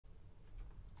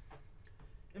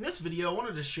In this video, I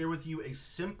wanted to share with you a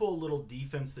simple little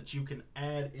defense that you can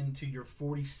add into your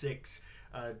 46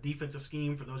 defensive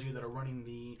scheme. For those of you that are running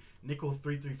the nickel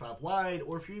 3-3-5 wide,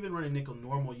 or if you're even running nickel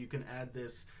normal, you can add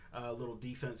this little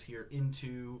defense here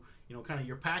into kind of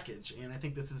your package. And I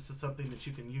think this is something that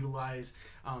you can utilize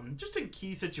just in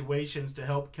key situations to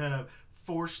help kind of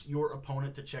force your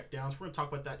opponent to check down. So we're going to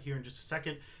talk about that here in just a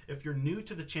second. If you're new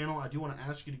to the channel, I do want to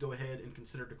ask you to go ahead and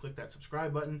consider to click that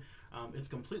subscribe button. It's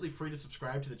completely free to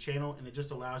subscribe to the channel, and it just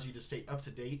allows you to stay up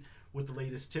to date with the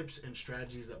latest tips and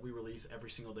strategies that we release every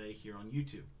single day here on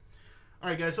YouTube. All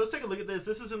right, guys, so let's take a look at this.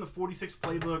 This is in the 46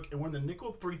 playbook, and we're in the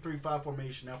nickel 3-3-5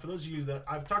 formation. Now, for those of you that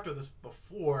I've talked about this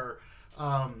before,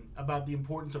 about the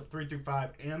importance of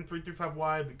 3-3-5 and 3-3-5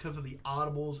 wide because of the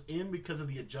audibles and because of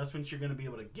the adjustments you're going to be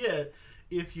able to get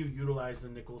if you utilize the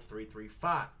nickel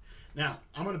 3-3-5. Now,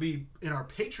 I'm going to be in our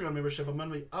Patreon membership. I'm going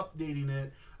to be updating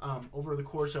it over the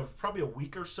course of probably a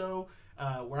week or so,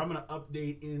 where I'm going to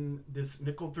update in this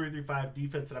nickel 3-3-5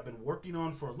 defense that I've been working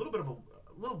on for a little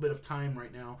bit of time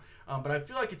right now, but I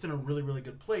feel like it's in a really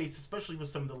good place, especially with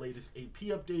some of the latest AP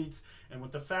updates, and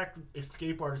with the fact that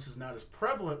escape artist is not as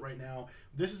prevalent right now.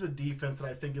 This is a defense that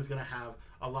I think is going to have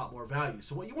a lot more value.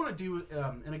 So what you want to do,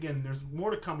 and again, there's more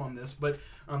to come on this, but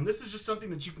this is just something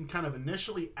that you can kind of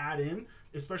initially add in,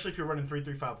 especially if you're running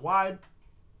 3-3-5 wide.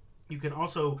 You can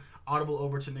also audible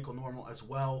over to nickel normal as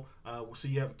well, so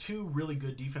you have two really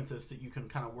good defenses that you can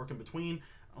kind of work in between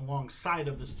alongside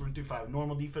of this 3-3-5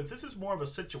 normal defense. This is more of a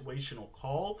situational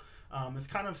call. It's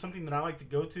kind of something that I like to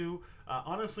go to,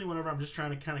 honestly, whenever I'm just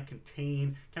trying to kind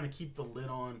of keep the lid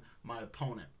on my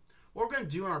opponent. What we're going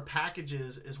to do in our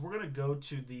packages is we're going to go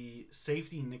to the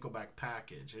safety nickelback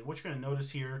package. And what you're going to notice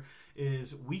here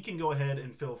is we can go ahead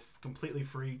and feel completely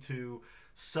free to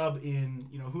sub in,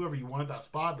 whoever you want at that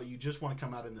spot, but you just want to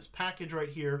come out in this package right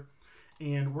here.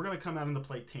 And we're going to come out into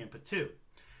play Tampa 2.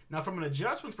 Now, from an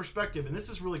adjustments perspective, and this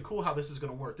is really cool how this is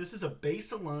going to work. This is a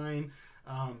base align.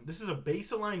 This is a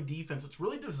base align defense. It's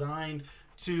really designed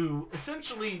to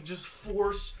essentially just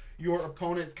force your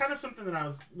opponent. It's kind of something that I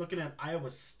was looking at Iowa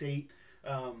State,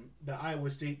 the Iowa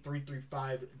State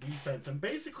 3-3-5 defense, and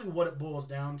basically what it boils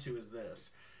down to is this: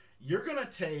 you're going to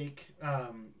take.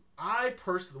 I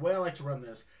personally, the way I like to run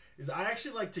this is I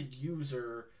actually like to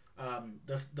user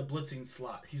the blitzing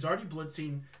slot. He's already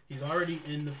blitzing. He's already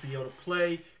in the field of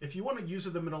play. If you want to use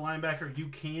the middle linebacker, you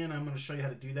can. I'm going to show you how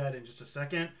to do that in just a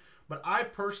second. But I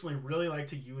personally really like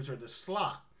to use the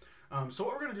slot. So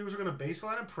what we're going to do is we're going to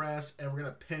baseline and press, and we're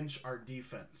going to pinch our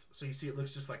defense. So you see it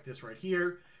looks just like this right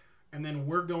here. And then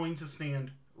we're going to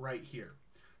stand right here.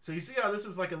 So you see how this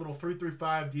is like a little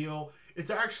 3-3-5 deal.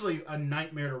 It's actually a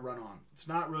nightmare to run on. It's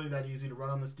not really that easy to run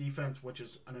on this defense, which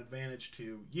is an advantage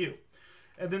to you.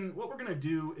 And then what we're going to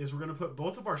do is we're going to put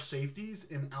both of our safeties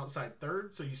in outside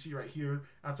third. So you see right here,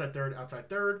 outside third, outside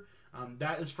third.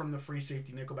 That is from the free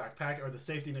safety nickelback package, or the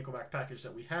safety nickelback package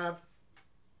that we have.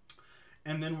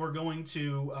 And then we're going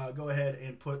to go ahead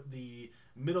and put the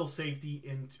middle safety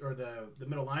or the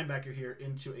middle linebacker here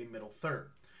into a middle third.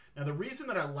 Now, the reason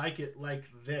that I like it like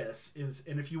this is,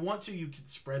 and if you want to, you can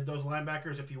spread those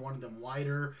linebackers. If you wanted them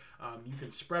wider, you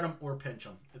can spread them or pinch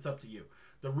them. It's up to you.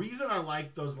 The reason I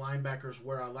like those linebackers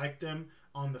where I like them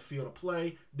on the field of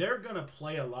play, they're going to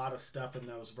play a lot of stuff in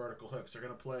those vertical hooks. They're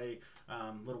going to play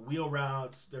little wheel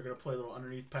routes. They're going to play little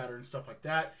underneath patterns, stuff like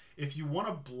that. If you want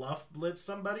to bluff blitz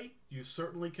somebody, you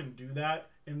certainly can do that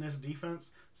in this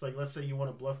defense. It's like, let's say you want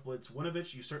to bluff blitz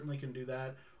Winovich, you certainly can do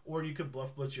that. Or you could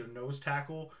bluff blitz your nose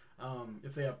tackle.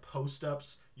 If they have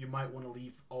post-ups, you might want to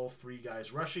leave all three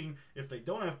guys rushing. If they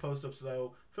don't have post-ups,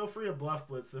 though, feel free to bluff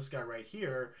blitz this guy right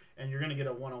here, and you're going to get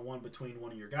a one-on-one between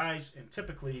one of your guys, and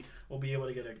typically we'll be able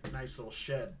to get a nice little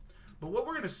shed. But what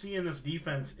we're going to see in this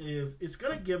defense is it's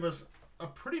going to give us a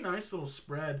pretty nice little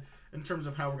spread in terms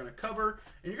of how we're going to cover.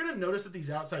 And you're going to notice that these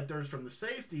outside thirds from the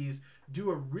safeties do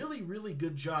a really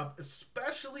good job,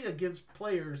 especially against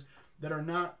players that are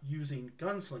not using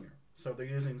gunslinger. So they're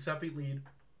using Cepheid lead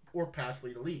or pass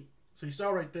lead elite. So you saw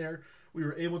right there, we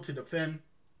were able to defend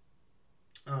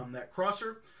that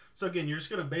crosser. So again, you're just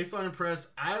going to baseline and press.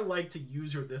 I like to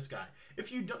use this guy.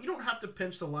 If you don't have to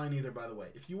pinch the line either, by the way.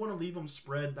 If you want to leave them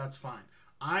spread, that's fine.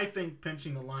 I think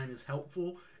pinching the line is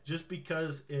helpful just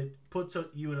because it puts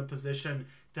you in a position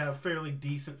to have fairly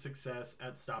decent success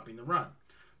at stopping the run.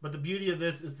 But the beauty of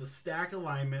this is the stack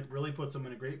alignment really puts them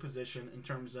in a great position in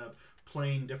terms of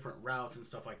playing different routes and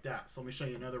stuff like that. So let me show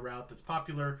you another route that's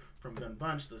popular from Gun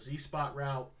Bunch, the Z-spot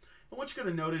route. And what you're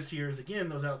going to notice here is, again,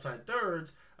 those outside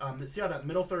thirds. See how that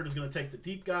middle third is going to take the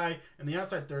deep guy, and the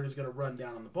outside third is going to run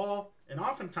down on the ball and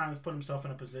oftentimes put himself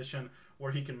in a position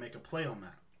where he can make a play on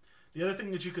that. The other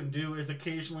thing that you can do is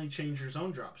occasionally change your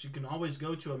zone drops. You can always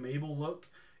go to a Mabel look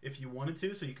if you wanted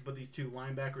to, so you can put these two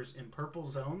linebackers in purple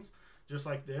zones, just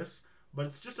like this. But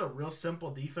it's just a real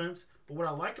simple defense. But what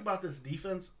I like about this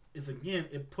defense is, again,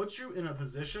 it puts you in a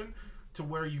position to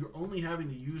where you're only having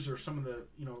to use some of the,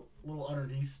 little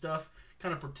underneath stuff.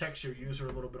 Kind of protects your user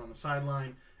a little bit on the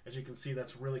sideline. As you can see,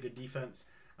 that's really good defense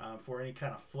for any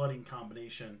kind of flooding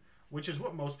combination, which is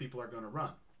what most people are going to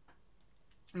run.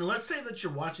 Now, let's say that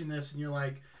you're watching this and you're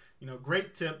like,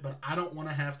 great tip, but I don't want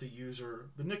to have to use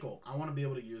the nickel. I want to be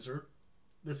able to use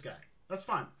this guy. That's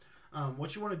fine.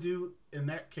 What you want to do in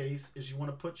that case is you want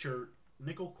to put your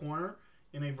nickel corner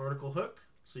in a vertical hook.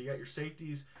 So you got your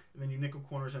safeties and then your nickel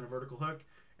corners in a vertical hook.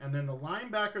 And then the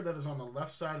linebacker that is on the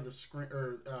left side of the screen,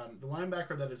 or the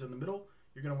linebacker that is in the middle,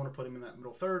 you're going to want to put him in that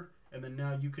middle third. And then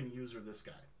now you can user this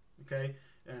guy. Okay?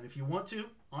 And if you want to,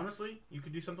 honestly, you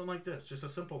could do something like this. Just a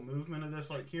simple movement of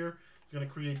this right here. It's going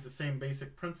to create the same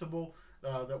basic principle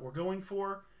that we're going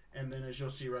for. And then as you'll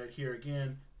see right here,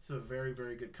 again, it's a very,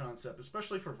 very good concept,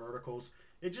 especially for verticals.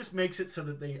 It just makes it so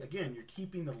that again, you're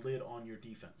keeping the lid on your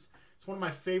defense. It's one of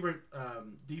my favorite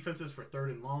defenses for third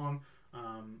and long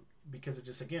because it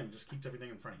just keeps everything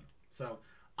in front of you. So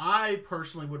I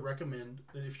personally would recommend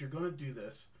that if you're going to do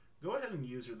this, go ahead and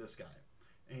user this guy.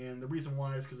 And the reason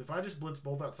why is because if I just blitz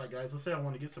both outside guys, let's say I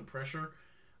want to get some pressure.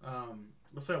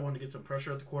 Let's say I want to get some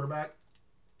pressure at the quarterback.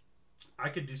 I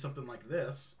could do something like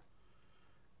this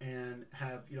and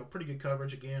have pretty good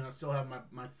coverage. Again, I still have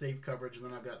my safe coverage, and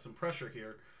then I've got some pressure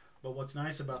here. But what's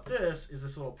nice about this is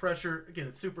this little pressure. Again,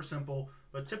 it's super simple,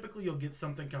 but typically you'll get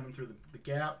something coming through the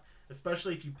gap,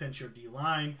 especially if you pinch your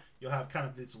D-line. You'll have kind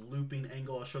of this looping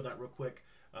angle. I'll show that real quick.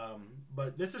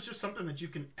 But this is just something that you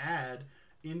can add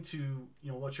into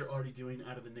what you're already doing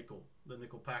out of the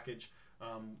nickel package,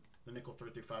 the nickel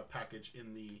 335 package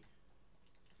in the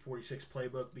 46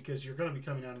 playbook, because you're going to be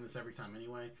coming out in this every time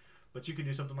anyway. But you can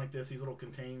do something like this, these little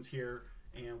contains here,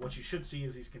 and what you should see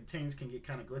is these contains can get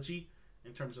kind of glitchy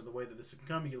in terms of the way that this can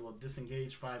come. You get a little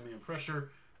disengaged 5-man pressure,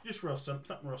 just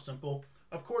something real simple.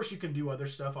 Of course, you can do other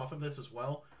stuff off of this as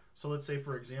well. So let's say,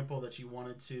 for example, that you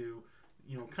wanted to,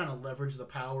 kind of leverage the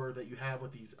power that you have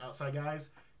with these outside guys.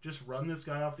 Just run this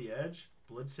guy off the edge,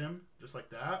 blitz him just like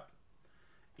that.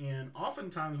 And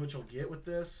oftentimes what you'll get with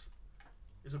this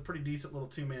is a pretty decent little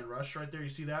 2-man rush right there. You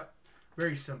see that?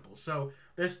 Very simple. So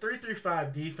this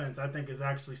 3-3-5 defense, I think, is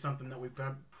actually something that we've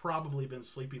probably been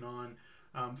sleeping on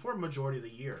for a majority of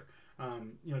the year.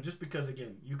 Just because,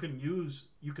 again, you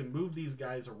can move these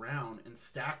guys around and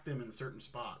stack them in certain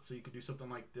spots. So you could do something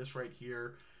like this right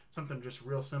here, something just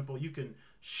real simple. You can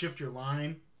shift your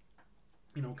line,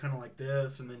 kind of like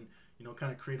this, and then,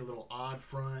 kind of create a little odd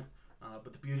front.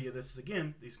 But the beauty of this is,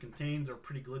 again, these contains are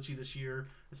pretty glitchy this year,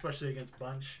 especially against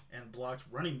bunch and blocked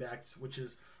running backs, which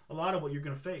is a lot of what you're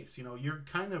going to face. You're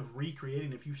kind of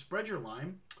recreating, if you spread your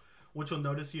line, what you'll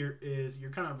notice here is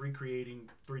you're kind of recreating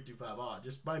 3-5 odd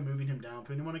just by moving him down,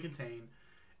 putting him on a contain,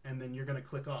 and then you're going to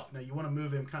click off. Now you want to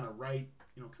move him kind of right,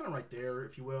 kind of right there,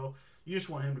 if you will. You just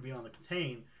want him to be on the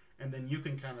contain, and then you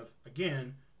can kind of,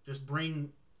 again, just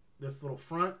bring this little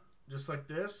front just like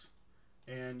this,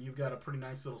 and you've got a pretty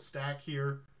nice little stack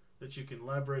here that you can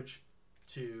leverage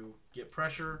to get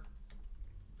pressure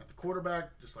at the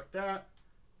quarterback just like that.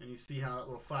 And you see how that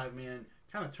little 5-man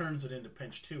kind of turns it into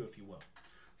pinch 2, if you will.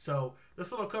 So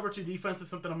this little cover 2 defense is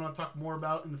something I'm going to talk more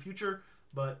about in the future,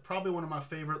 but probably one of my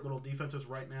favorite little defenses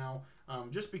right now,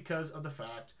 just because of the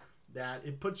fact that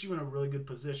it puts you in a really good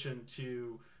position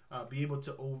to be able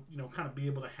to, kind of be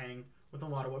able to hang with a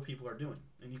lot of what people are doing.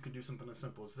 And you can do something as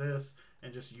simple as this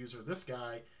and just user this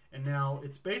guy. And now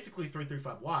it's basically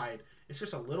 3-3-5 wide. It's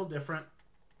just a little different.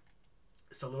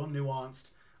 It's a little nuanced.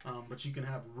 But you can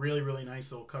have really, really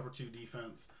nice little cover 2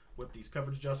 defense with these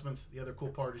coverage adjustments. The other cool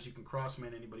part is you can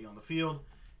cross-man anybody on the field,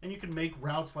 and you can make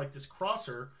routes like this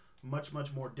crosser much,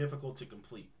 much more difficult to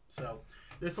complete. So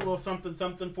this is a little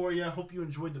something for you. I hope you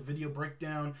enjoyed the video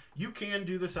breakdown. You can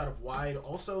do this out of wide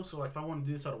also. So if I want to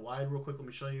do this out of wide real quick, let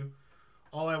me show you.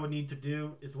 All I would need to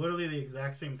do is literally the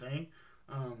exact same thing.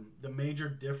 The major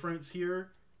difference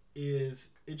here is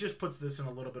it just puts this in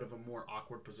a little bit of a more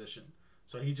awkward position.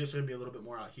 So he's just going to be a little bit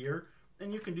more out here.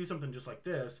 And you can do something just like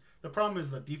this. The problem is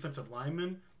the defensive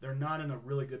linemen, they're not in a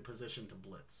really good position to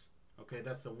blitz. Okay,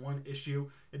 that's the one issue.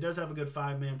 It does have a good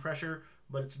 5-man pressure,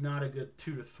 but it's not a good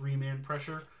 2 to 3-man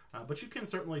pressure. But you can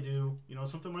certainly do,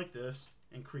 something like this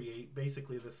and create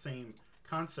basically the same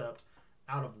concept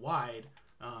out of wide.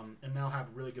 and now have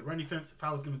really good run defense. If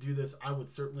I was going to do this, I would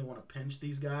certainly want to pinch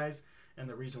these guys. And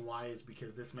the reason why is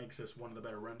because this makes us one of the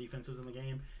better run defenses in the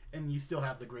game. And you still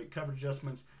have the great coverage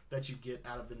adjustments that you get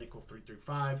out of the nickel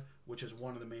 3-5, which is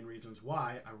one of the main reasons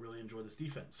why I really enjoy this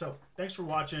defense. So thanks for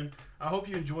watching. I hope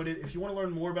you enjoyed it. If you want to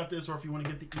learn more about this, or if you want to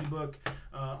get the ebook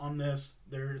on this,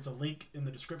 there's a link in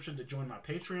the description to join my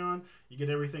Patreon. You get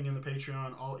everything in the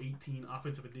Patreon, all 18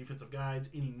 offensive and defensive guides,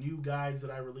 any new guides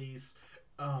that I release,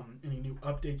 any new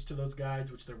updates to those guides,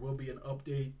 which there will be an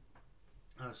update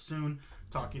soon,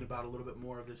 talking about a little bit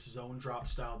more of this zone drop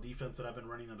style defense that I've been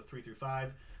running under 3-5.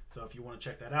 So if you want to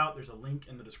check that out, there's a link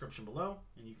in the description below,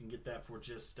 and you can get that for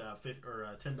just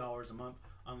 $10 a month.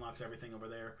 Unlocks everything over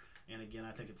there, and again,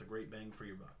 I think it's a great bang for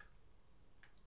your buck.